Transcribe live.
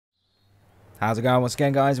How's it going once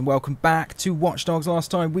again, guys, and welcome back to Watch Dogs.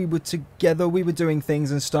 Last time we were together, we were doing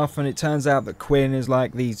things and stuff, and it turns out that Quinn is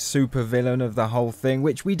like the super villain of the whole thing,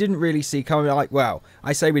 which we didn't really see coming. Like, well,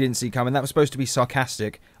 I say we didn't see coming. That was supposed to be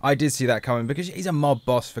sarcastic. I did see that coming because he's a mob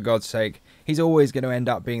boss, for God's sake. He's always going to end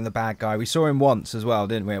up being the bad guy. We saw him once as well,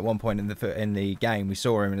 didn't we? At one point in the game, we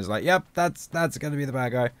saw him and it's like, yep, that's going to be the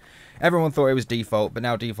bad guy. Everyone thought it was Default, but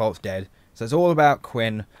now Default's dead. So it's all about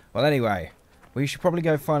Quinn. Well, anyway, we should probably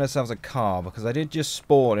go find ourselves a car, because I did just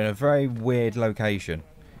spawn in a very weird location.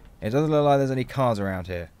 It doesn't look like there's any cars around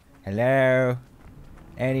here. Hello?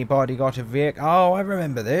 Anybody got a vehicle? Oh, I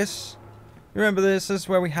remember this. You remember this? This is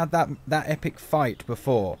where we had that epic fight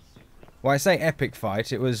before. Well, I say epic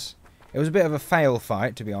fight. It was a bit of a fail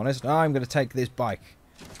fight, to be honest. I'm going to take this bike,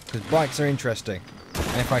 because bikes are interesting.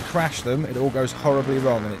 And if I crash them, it all goes horribly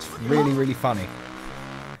wrong, and it's really, really funny.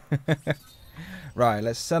 Right,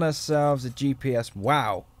 let's set ourselves a GPS.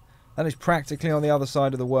 Wow, that is practically on the other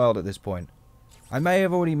side of the world at this point. I may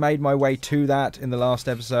have already made my way to that in the last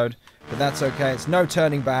episode, but that's okay. It's no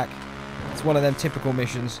turning back. It's one of them typical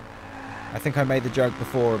missions. I think I made the joke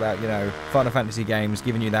before about, you know, Final Fantasy games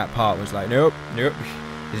giving you that part, was like, nope, nope,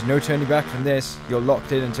 there's no turning back from this. You're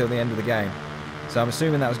locked in until the end of the game. So I'm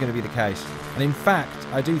assuming that was going to be the case. And in fact,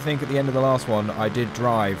 I do think at the end of the last one, I did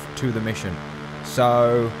drive to the mission.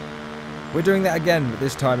 So we're doing that again, but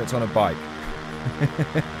this time it's on a bike.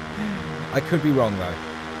 I could be wrong, though.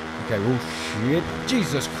 Okay, oh shit.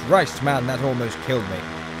 Jesus Christ, man, that almost killed me.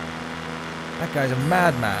 That guy's a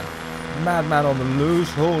madman. Madman on the loose,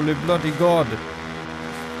 holy bloody god.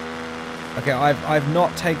 Okay, I've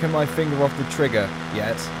not taken my finger off the trigger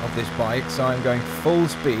yet of this bike, so I'm going full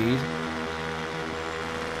speed.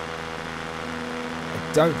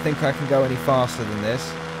 I don't think I can go any faster than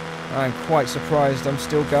this. I'm quite surprised I'm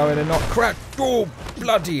still going and not crack. Oh,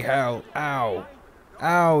 bloody hell. Ow.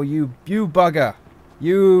 Ow, you bugger.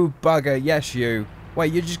 You bugger. Yes, you.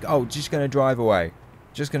 Wait, you're just going to drive away.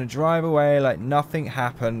 Just going to drive away like nothing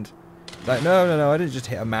happened. Like, no, I didn't just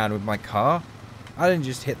hit a man with my car. I didn't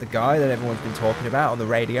just hit the guy that everyone's been talking about on the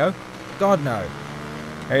radio. God, no.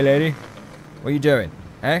 Hey, lady. What are you doing?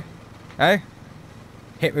 Eh? Eh?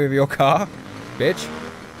 Hit me with your car? Bitch.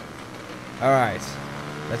 Alright.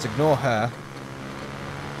 Let's ignore her.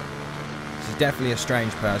 She's definitely a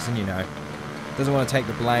strange person, you know. Doesn't want to take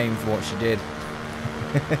the blame for what she did.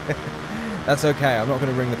 That's okay, I'm not going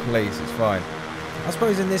to ring the police, it's fine. I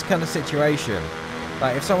suppose in this kind of situation,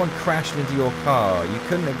 like if someone crashed into your car, you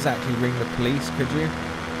couldn't exactly ring the police, could you?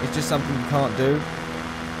 It's just something you can't do.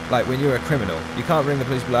 Like when you're a criminal, you can't ring the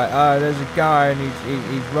police and be like, oh, there's a guy and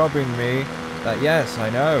he's robbing me. Like, yes, I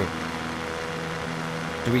know.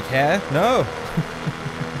 Do we care? No.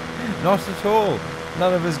 Not at all.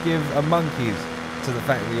 None of us give a monkey's to the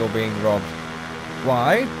fact that you're being robbed.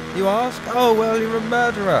 Why, you ask? Oh, well, you're a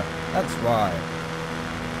murderer. That's why.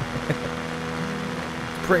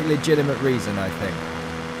 Pretty legitimate reason, I think.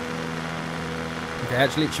 Okay,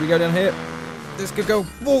 actually, should we go down here? This could go...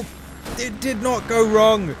 Oh, it did not go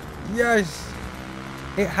wrong. Yes.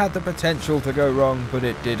 It had the potential to go wrong, but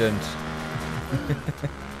it didn't.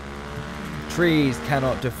 Trees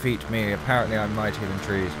cannot defeat me. Apparently, I'm mightier than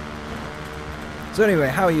trees. So anyway,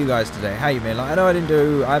 how are you guys today? How you been? Like, I know I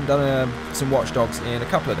haven't done some Watch Dogs in a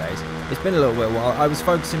couple of days. It's been a little bit while. I was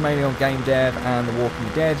focusing mainly on Game Dev and The Walking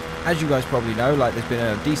Dead. As you guys probably know, like there's been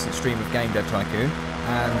a decent stream of Game Dev Tycoon.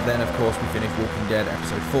 And then of course we finished Walking Dead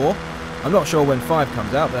episode 4. I'm not sure when 5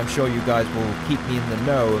 comes out, but I'm sure you guys will keep me in the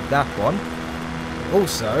know of that one.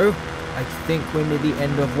 Also, I think we're near the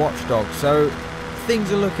end of Watch Dogs, so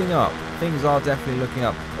things are looking up. Things are definitely looking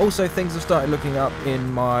up. Also, things have started looking up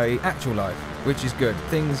in my actual life, which is good.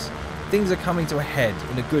 Things are coming to a head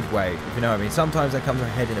in a good way, if you know what I mean. Sometimes they come to a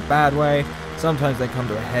head in a bad way, sometimes they come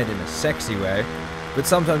to a head in a sexy way, but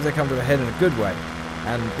sometimes they come to a head in a good way.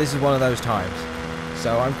 And this is one of those times.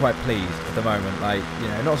 So I'm quite pleased at the moment. Like, you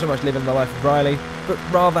know, not so much living the life of Riley, but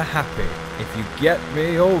rather happy. If you get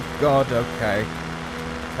me, oh god, okay.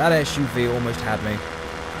 That SUV almost had me.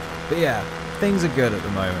 But yeah, things are good at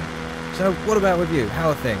the moment. So, what about with you? How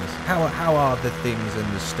are things? How are the things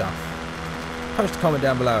and the stuff? Post a comment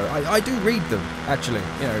down below. I do read them, actually.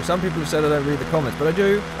 You know, some people have said I don't read the comments, but I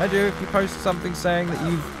do. If you post something saying that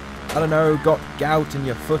you've, I don't know, got gout and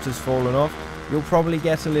your foot has fallen off, you'll probably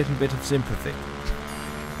get a little bit of sympathy.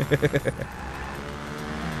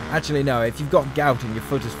 Actually, no, if you've got gout and your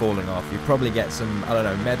foot is falling off, you probably get some, I don't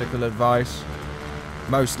know, medical advice.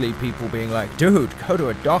 Mostly people being like, dude, go to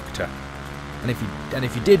a doctor. And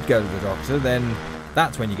if you did go to the doctor, then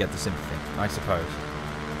that's when you get the sympathy, I suppose.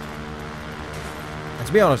 And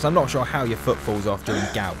to be honest, I'm not sure how your foot falls off during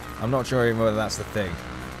gout. I'm not sure even whether that's the thing.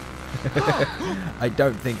 I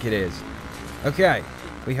don't think it is. Okay,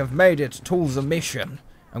 we have made it to the mission.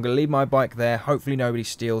 I'm going to leave my bike there. Hopefully nobody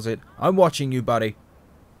steals it. I'm watching you, buddy.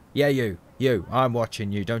 Yeah, you. You. I'm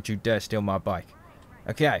watching you. Don't you dare steal my bike.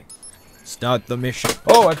 Okay. Start the mission.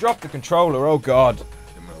 Oh, I dropped the controller. Oh, God.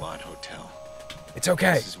 The Merlot Hotel. It's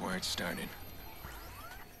okay. This is where it started.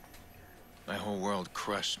 My whole world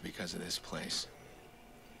crushed because of this place.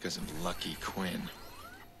 Because of Lucky Quinn.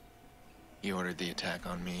 He ordered the attack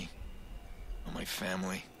on me. On my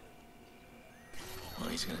family. Well,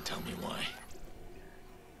 he's gonna tell me why.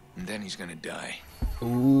 And then he's gonna die.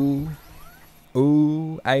 Ooh.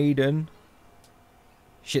 Ooh, Aiden.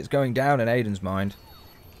 Shit's going down in Aiden's mind.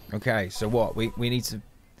 Okay, so what? We need to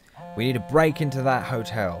break into that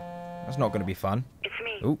hotel. That's not going to be fun. It's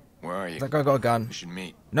me. Ooh. Where are you? That guy got a gun. We should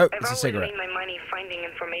meet. Nope, I've it's a always cigarette. made my money finding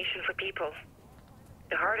information for people.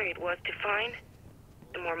 The harder it was to find,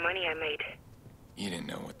 the more money I made. You didn't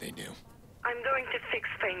know what they do. I'm going to fix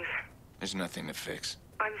things. There's nothing to fix.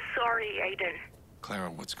 I'm sorry, Aiden.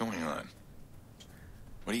 Clara, what's going on?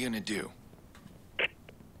 What are you gonna do?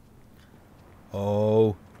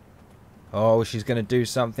 Oh. Oh, she's going to do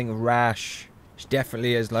something rash. She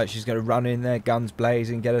definitely is. Like, she's going to run in there, guns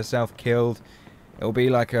blazing, get herself killed. It'll be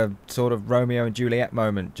like a sort of Romeo and Juliet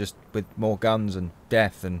moment, just with more guns and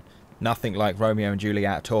death and nothing like Romeo and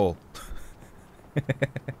Juliet at all.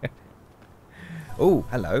 Oh,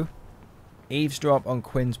 hello. Eavesdrop on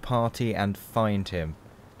Quinn's party and find him.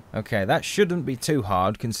 Okay, that shouldn't be too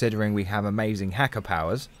hard considering we have amazing hacker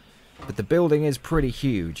powers. But the building is pretty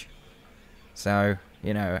huge. So,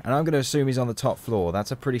 you know, and I'm going to assume he's on the top floor.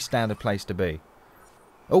 That's a pretty standard place to be.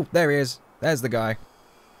 Oh, there he is. There's the guy.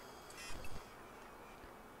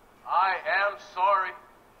 I am sorry,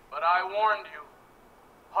 but I warned you.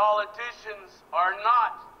 Politicians are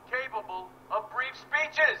not capable of brief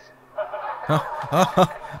speeches.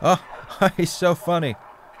 He's so funny.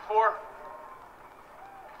 Before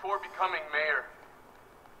becoming mayor,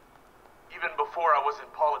 even before I was in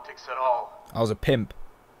politics at all, I was a pimp.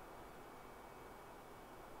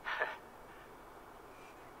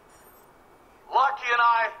 Lucky and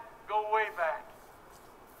I go way back.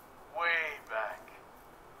 Way back.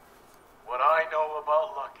 What I know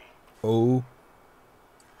about Lucky. Oh.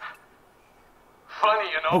 Funny,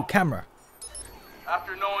 you know. Oh, camera.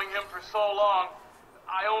 After knowing him for so long,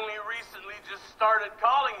 I only recently just started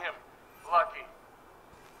calling him Lucky.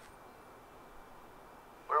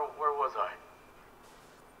 Where was I?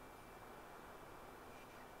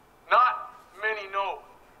 Not many know,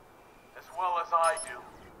 as well as I do,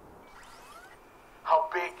 how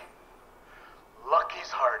big Lucky's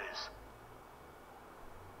heart is.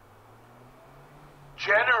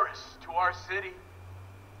 Generous to our city.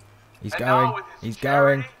 He's And going. now with his He's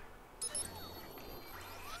charity, going.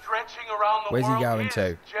 stretching around the Where's he world, going his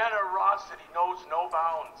to? generosity knows no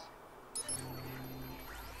bounds.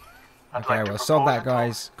 I'd Okay, like to well, solve propose that a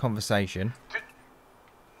guy's conversation.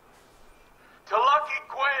 to Lucky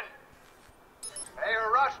Quinn.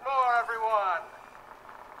 Mayor Rushmore, everyone.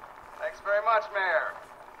 Thanks very much, Mayor.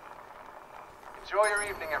 Enjoy your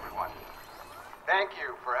evening, everyone. Thank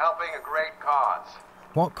you for helping a great cause.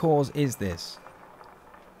 What cause is this?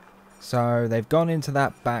 So, they've gone into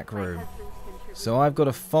that back room. So I've got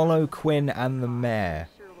to follow Quinn and the mayor.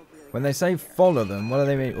 When they say follow them, what do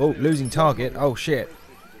they mean? Oh, losing target. Oh, shit.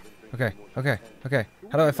 Okay, okay, okay.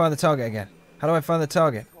 How do I find the target again? How do I find the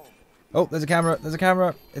target? Oh, there's a camera. There's a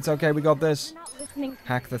camera. It's okay, we got this.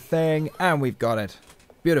 Hack the thing, and we've got it.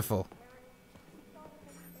 Beautiful.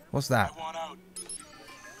 What's that? I want out.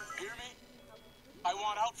 Hear me? I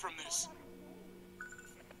want out from this.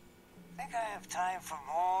 Think I have time for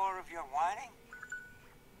more of your whining?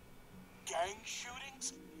 Gang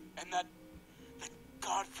shootings and that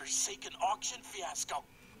godforsaken auction fiasco.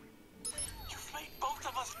 You've made both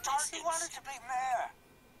of us targets. You wanted to be mayor.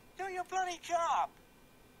 Do your bloody job.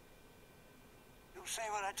 You say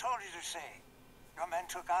what I told you to say. Your men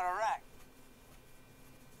took out Iraq.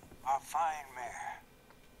 Our fine mayor.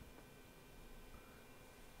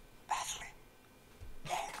 Battling.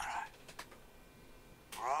 Gang crime.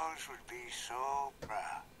 Rose would be so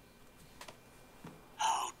proud.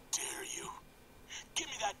 How dare you? Give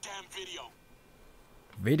me that damn video.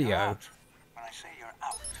 You're Video? out. When I say you're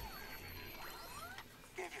out.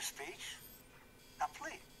 Gave your speech. Now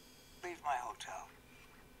please, leave my hotel.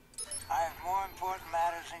 I have more important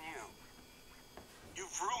matters than you.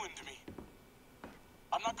 You've ruined me.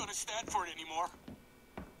 I'm not gonna stand for it anymore.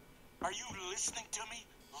 Are you listening to me,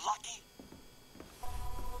 Lucky?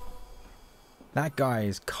 That guy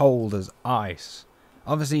is cold as ice.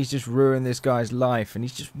 Obviously, he's just ruined this guy's life, and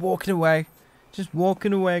he's just walking away. Just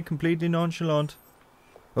walking away, completely nonchalant.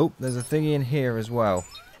 Oh, there's a thingy in here as well.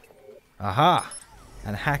 Aha!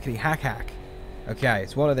 And hackety hack hack. Okay,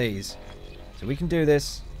 it's one of these. So we can do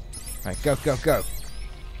this. Right, go, go, go.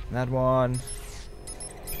 That one.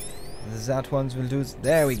 That one's will do.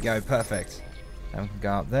 There we go, perfect. That one can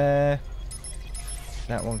go up there.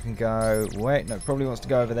 That one can go. Wait, no, probably wants to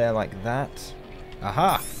go over there like that.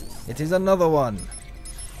 Aha! It is another one.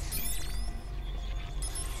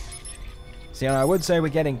 See, I would say we're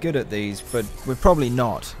getting good at these, but we're probably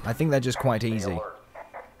not. I think they're just quite easy.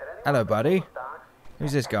 Hello, buddy.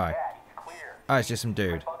 Who's this guy? Oh, it's just some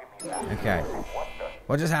dude. Okay.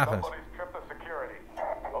 What just happened?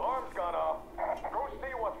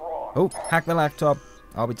 Oh, hack the laptop.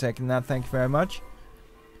 I'll be taking that, thank you very much.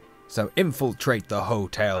 So, infiltrate the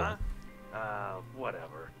hotel.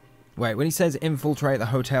 Whatever. Wait, when he says infiltrate the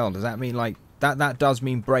hotel, does that mean, like, that does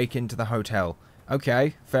mean break into the hotel?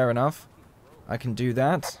 Okay, fair enough. I can do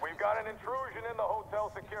that. We've got an intrusion in the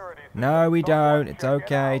hotel security. No, we don't. It's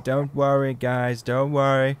okay. Don't worry, guys. Don't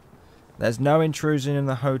worry. There's no intrusion in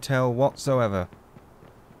the hotel whatsoever.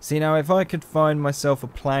 See, now, if I could find myself a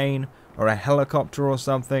plane or a helicopter or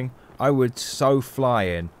something, I would so fly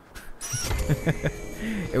in.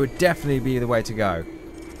 It would definitely be the way to go.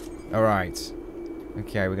 Alright.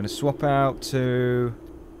 Okay, we're going to swap out to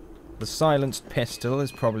the silenced pistol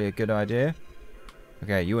is probably a good idea.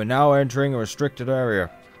 Okay, you are now entering a restricted area.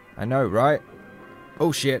 I know, right?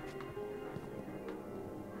 Oh, shit.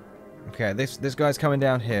 Okay, this guy's coming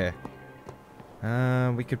down here.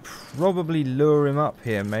 We could probably lure him up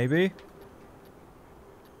here, maybe.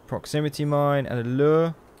 Proximity mine and a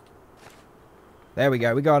lure. There we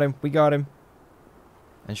go. We got him. We got him.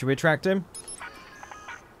 And should we attract him?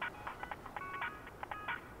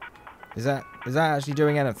 Is that actually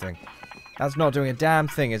doing anything? That's not doing a damn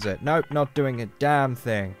thing, is it? Nope, not doing a damn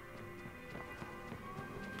thing.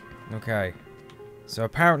 Okay. So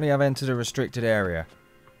apparently I've entered a restricted area.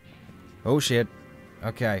 Oh shit.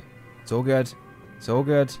 Okay. It's all good. It's all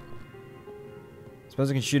good. Suppose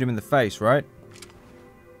I can shoot him in the face, right?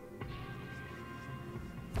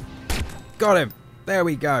 Got him! There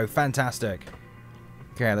we go. Fantastic.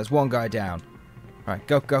 Okay, there's one guy down. Alright,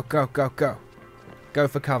 go, go, go, go, go. Go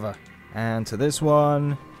for cover. And to this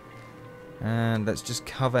one. And let's just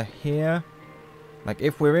cover here. Like,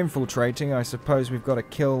 if we're infiltrating, I suppose we've got to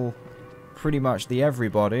kill pretty much the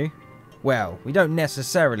everybody. Well, we don't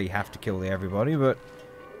necessarily have to kill the everybody, but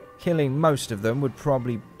killing most of them would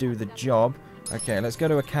probably do the job. Okay, let's go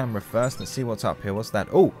to a camera first. Let's see what's up here. What's that?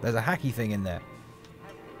 Oh, there's a hacky thing in there.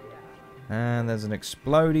 And there's an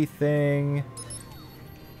explodey thing.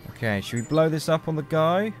 Okay, should we blow this up on the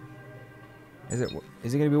guy? Is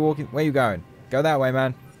he going to be walking? Where are you going? Go that way,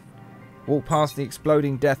 man. Walk past the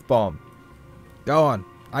exploding death bomb. Go on.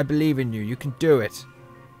 I believe in you. You can do it.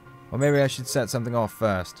 Or maybe I should set something off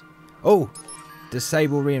first. Oh!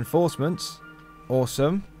 Disable reinforcements.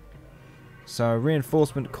 Awesome. So,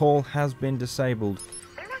 reinforcement call has been disabled.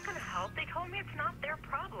 They're not going to help. They told me it's not their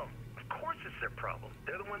problem. Of course it's their problem.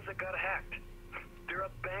 They're the ones that got hacked. They're a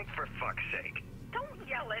bank, for fuck's sake. Don't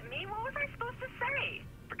yell at me. What was I supposed to say?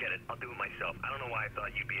 Forget it. I'll do it myself. I don't know why I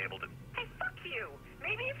thought you'd be able to. Hey, fuck you.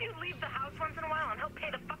 Maybe if you leave the house once in a while and help pay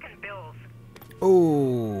the fucking bills.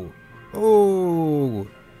 Ooh. Ooh.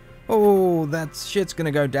 Oh, that shit's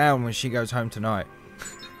gonna go down when she goes home tonight.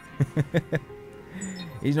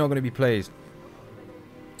 He's not gonna be pleased.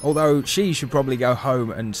 Although, she should probably go home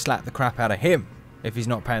and slap the crap out of him if he's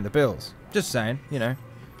not paying the bills. Just saying, you know.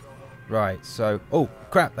 Right, so... Oh,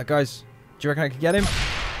 crap, that guy's... Do you reckon I could get him?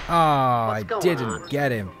 Ah, I didn't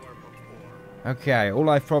get him. Okay, all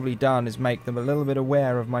I've probably done is make them a little bit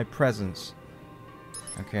aware of my presence.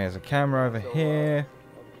 Okay, there's a camera over here.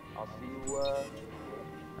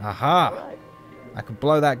 Aha! I can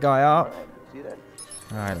blow that guy up.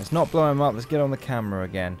 Alright, let's not blow him up. Let's get on the camera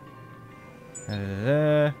again.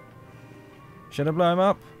 Should I blow him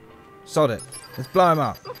up? Sod it. Let's blow him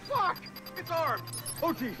up. The fuck? It's armed.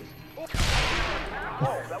 Oh, Jesus.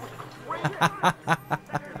 Oh, that was crazy.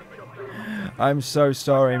 I'm so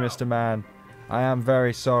sorry, Mr. Man. I am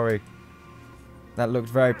very sorry. That looked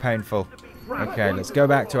very painful. Okay, let's go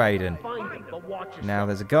back to Aiden. Now,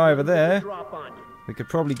 there's a guy over there. We could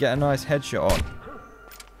probably get a nice headshot on.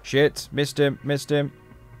 Shit, missed him, missed him.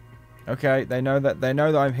 Okay, they know that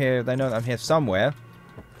I'm here. They know that I'm here somewhere.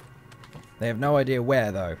 They have no idea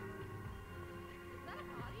where though.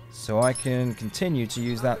 So I can continue to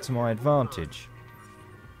use that to my advantage.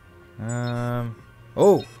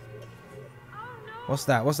 Oh! What's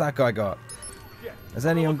that? What's that guy got? Has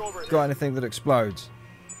anyone got anything that explodes?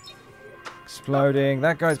 Exploding.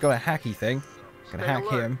 That guy's got a hacky thing. Gonna hack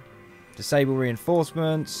him. Disable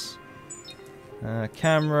reinforcements.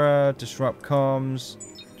 Camera, disrupt comms,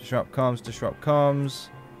 disrupt comms, disrupt comms.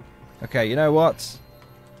 Okay, you know what?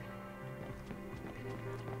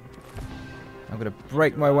 I'm gonna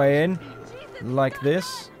break my way in like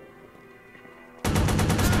this.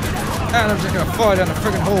 And I'm just gonna fire down the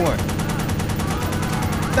friggin' hallway.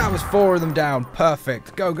 That was 4 of them down.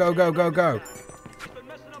 Perfect. Go, go, go, go, go.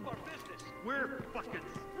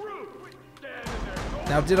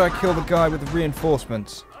 Now, did I kill the guy with the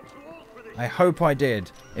reinforcements? I hope I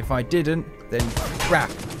did. If I didn't, then crap.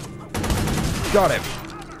 Got him.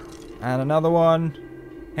 And another one.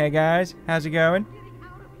 Hey guys, how's it going?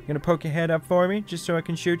 You gonna poke your head up for me, just so I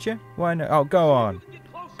can shoot you? Why not? Oh, go on.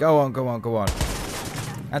 Go on, go on, go on.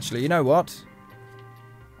 Actually, you know what?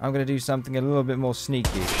 I'm gonna do something a little bit more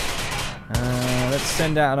sneaky. Let's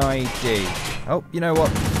send out an IED. Oh, you know what?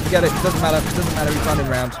 Forget it. Doesn't matter. Doesn't matter. He's running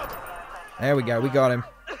around. There we go. We got him.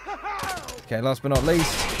 Okay, last but not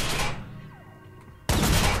least.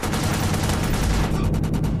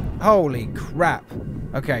 Holy crap.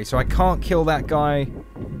 Okay, so I can't kill that guy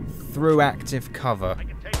through active cover.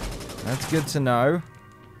 That's good to know.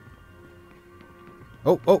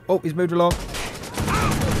 Oh, oh, oh, he's moved along.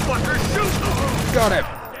 Got him.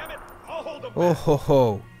 Oh, ho,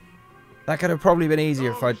 ho. That could have probably been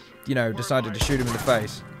easier if I, you know, decided to shoot him in the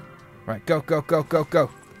face. Right, go, go, go, go,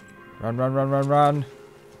 go. Run, run, run, run, run.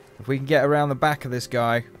 If we can get around the back of this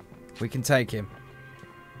guy, we can take him.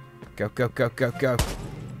 Go, go, go, go, go.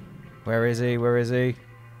 Where is he? Where is he?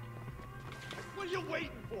 What are you waiting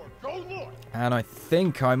for? Go look. And I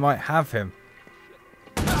think I might have him.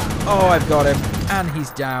 Oh, I've got him. And he's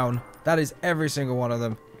down. That is every single one of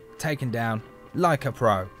them taken down like a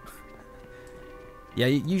pro. Yeah,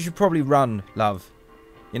 you should probably run, love.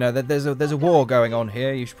 You know, there's a war going on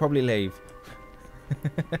here. You should probably leave.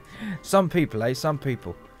 Some people, eh? Some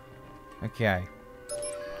people. Okay.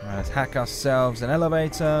 Right, let's hack ourselves an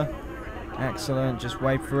elevator. Excellent. Just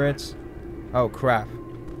wait for it. Oh, crap.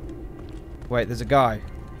 Wait, there's a guy.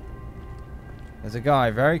 There's a guy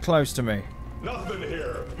very close to me. Nothing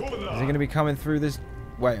here. Is he going to be coming through this?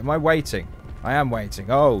 Wait, am I waiting? I am waiting.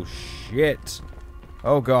 Oh, shit.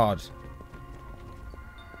 Oh, God.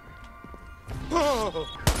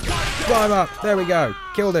 Climb up. There we go.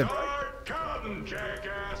 Killed him.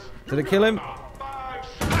 Did it kill him? No,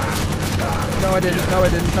 I didn't. No, I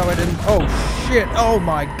didn't. No, I didn't. Oh, shit. Oh,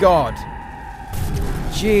 my God.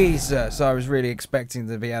 Jesus. I was really expecting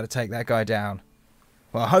to be able to take that guy down.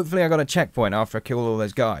 Well, hopefully I got a checkpoint after I killed all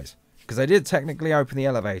those guys. Because I did technically open the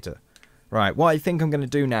elevator. Right, what I think I'm going to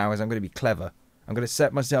do now is I'm going to be clever. I'm going to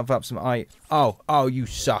set myself up some Oh, you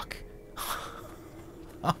suck.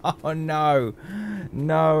 Oh, no.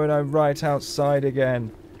 No, and I'm right outside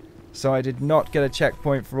again. So I did not get a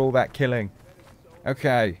checkpoint for all that killing.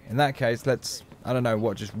 Okay, in that case, let's, I don't know,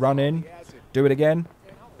 what, just run in? Do it again?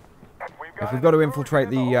 If we've got to infiltrate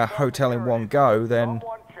the hotel in one go, then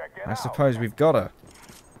I suppose we've got to.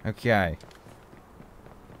 Okay.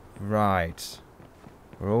 Right.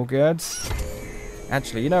 We're all good.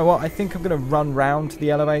 Actually, you know what? I think I'm going to run round to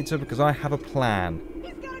the elevator because I have a plan.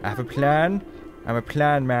 I have a plan. I'm a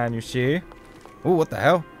plan man, you see. Oh, what the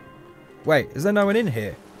hell? Wait, is there no one in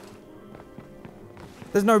here?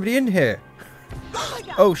 There's nobody in here.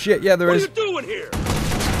 Oh, shit. Yeah, there is. What are you doing here?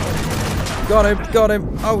 Got him. Got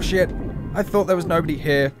him. Oh, shit. I thought there was nobody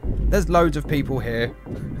here. There's loads of people here.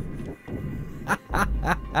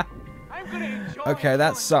 Okay,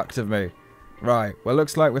 that sucked of me. Right, well,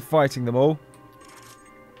 looks like we're fighting them all.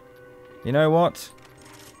 You know what?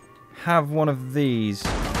 Have one of these.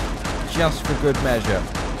 Just for good measure.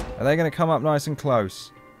 Are they going to come up nice and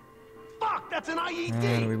close? Fuck, that's an IED.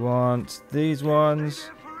 And we want these ones.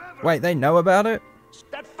 Wait, they know about it?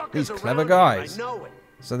 These clever guys.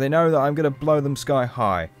 So they know that I'm going to blow them sky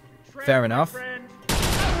high. Fair enough.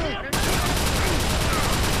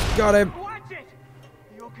 Got him.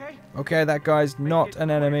 Okay, that guy's not an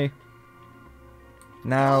enemy.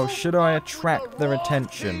 Now, should I attract their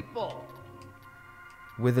attention?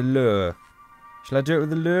 With a lure. Shall I do it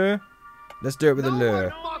with a lure? Let's do it with a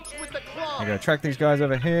lure. I'm going to track these guys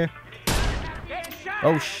over here.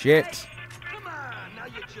 Oh, shit.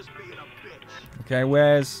 Okay,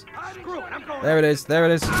 where's... There it is. There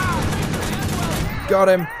it is. Got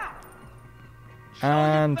him.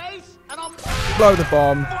 And... blow the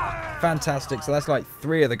bomb. Fantastic. So that's like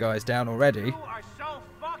 3 of the guys down already.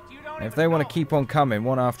 And if they want to keep on coming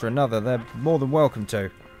one after another, they're more than welcome to.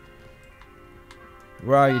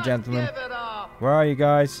 Where are you, gentlemen? Where are you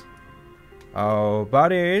guys? Oh,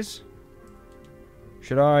 buddies.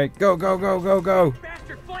 Should I... Go, go, go, go, go.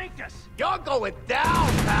 Bastard flanked us. You're going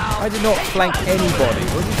down, pal. I did not flank anybody.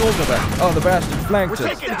 What are you talking about? Oh, the bastard flanked We're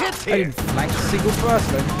us. taking hits I here. didn't flank a single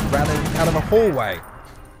person. I ran out of a hallway.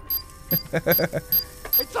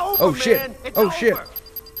 It's over, Oh shit! man. It's Oh over. shit!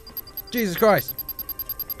 Jesus Christ!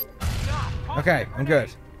 Okay, I'm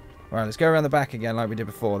good. Right, let's go around the back again like we did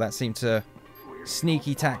before. That seemed to...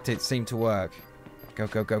 Sneaky tactics seemed to work. Go,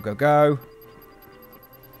 go, go, go, go.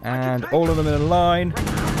 And all of them in a line.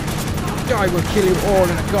 I will kill you all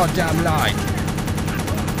in a goddamn line.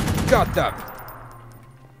 Got them.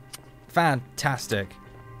 Fantastic.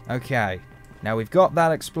 Okay. Now we've got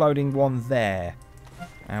that exploding one there.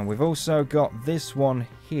 And we've also got this one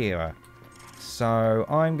here. So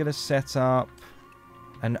I'm going to set up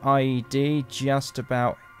an IED just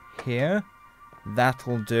about here.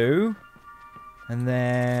 That'll do. And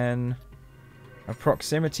then a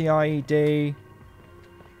proximity IED.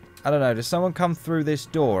 I don't know, does someone come through this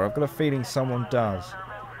door? I've got a feeling someone does.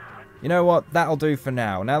 You know what? That'll do for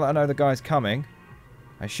now. Now that I know the guy's coming,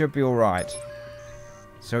 I should be alright.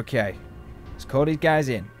 It's okay. Let's call these guys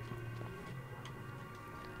in.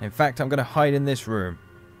 In fact, I'm going to hide in this room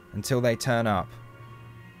until they turn up.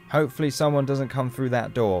 Hopefully someone doesn't come through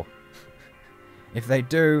that door. If they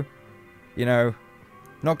do, you know,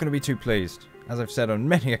 not going to be too pleased, as I've said on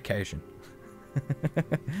many occasions.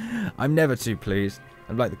 I'm never too pleased.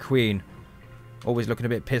 I'm like the Queen, always looking a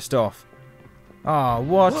bit pissed off. Ah,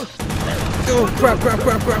 what? Oh, crap, crap,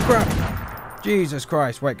 crap, crap, crap. Jesus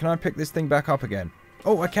Christ. Wait, can I pick this thing back up again?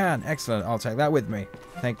 Oh, I can. Excellent. I'll take that with me.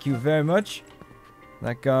 Thank you very much.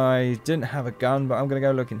 That guy didn't have a gun, but I'm going to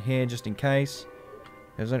go look in here just in case.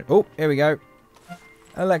 Oh, here we go.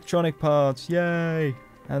 Electronic parts. Yay.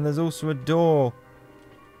 And there's also a door,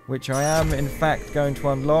 which I am, in fact, going to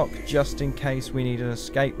unlock just in case we need an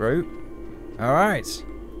escape route. Alright. So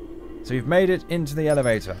we've made it into the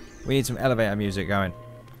elevator. We need some elevator music going.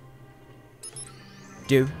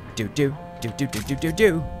 Do, do, do, do, do, do, do, do,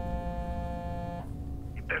 do.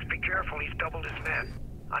 You best be careful, he's doubled his men.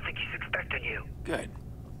 I think he's expecting you. Good.